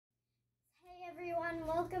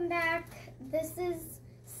welcome back. This is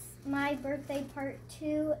my birthday part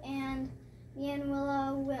 2, and me and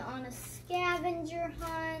Willow went on a scavenger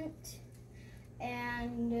hunt,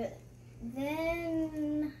 and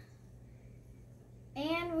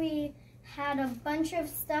we had a bunch of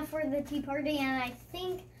stuff for the tea party, and I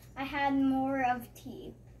think I had more of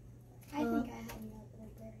tea. I think I had more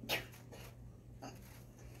blueberry.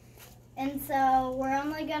 And so we're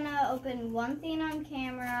only gonna open one thing on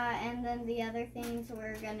camera, and then the other things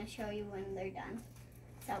we're gonna show you when they're done.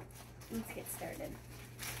 So let's get started.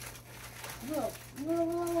 Whoa,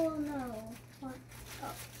 no. What?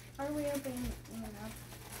 Oh, are we opening one up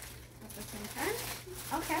at the same time?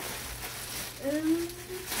 Okay.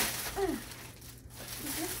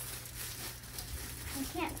 I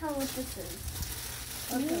can't tell what this is.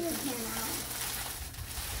 Okay, you can now.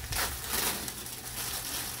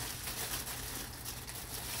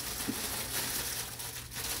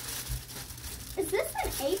 Is this an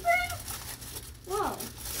apron? Whoa.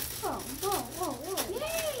 Whoa.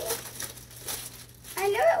 Yay! I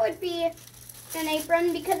knew it would be an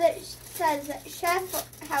apron because it says Chef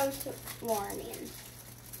House Warming.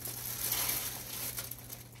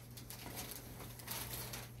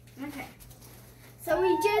 Okay. So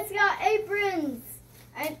we just got aprons.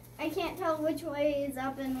 I can't tell which way is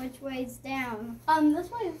up and which way is down. This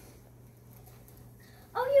way.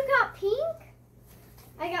 Oh, you got pink?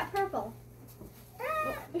 I got purple.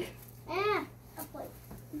 Up like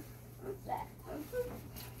that.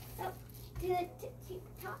 Oh, to the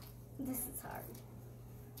top. This is hard.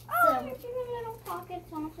 Oh, So, you're doing little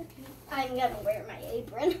pockets on the pink. I'm gonna wear my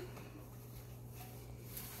apron.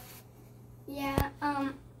 Yeah,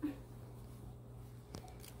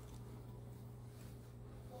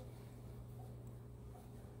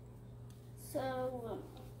 So,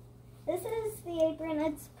 this is the apron.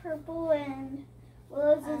 It's purple and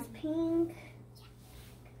Willow's is pink.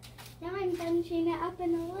 now I'm bunching it up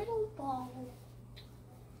in a little ball.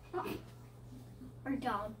 Oh. Our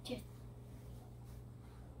dog just...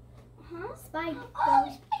 Huh? Spike.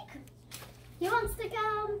 Oh, Spike! He wants to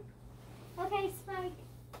come. Okay, Spike.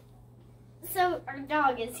 So, our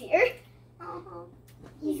dog is here.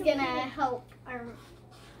 He's gonna help our...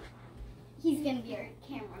 He's gonna be our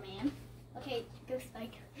cameraman. Okay, go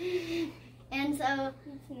Spike. And so,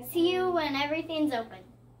 see you when everything's open.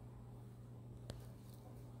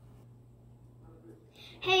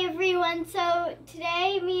 Hey everyone, so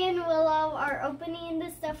today me and Willow are opening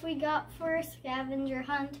the stuff we got for a scavenger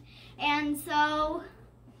hunt. And so,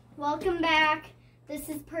 welcome back. This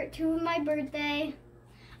is part 2 of my birthday.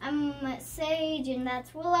 I'm Sage and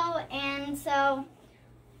that's Willow. And so,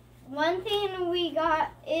 one thing we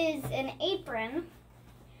got is an apron.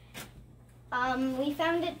 We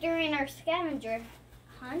found it during our scavenger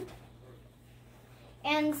hunt.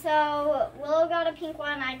 And so, Willow got a pink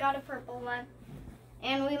one, I got a purple one.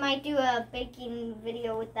 And we might do a baking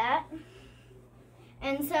video with that.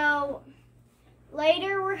 And so,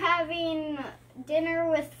 later we're having dinner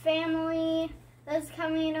with family that's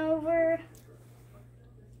coming over.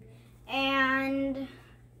 And,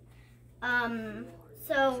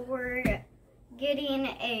 so we're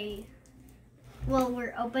getting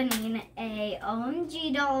we're opening a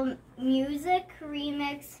OMG doll music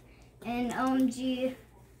remix and OMG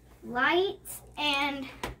lights and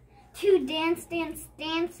 2 dance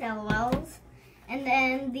LOLs, and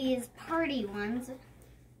then these party ones,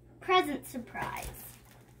 present surprise.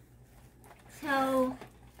 So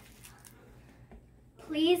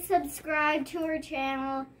please subscribe to our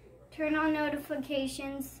channel, turn on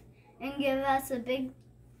notifications, and give us a big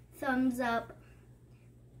thumbs up.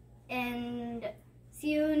 And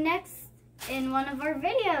see you next in one of our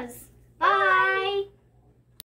videos. Bye!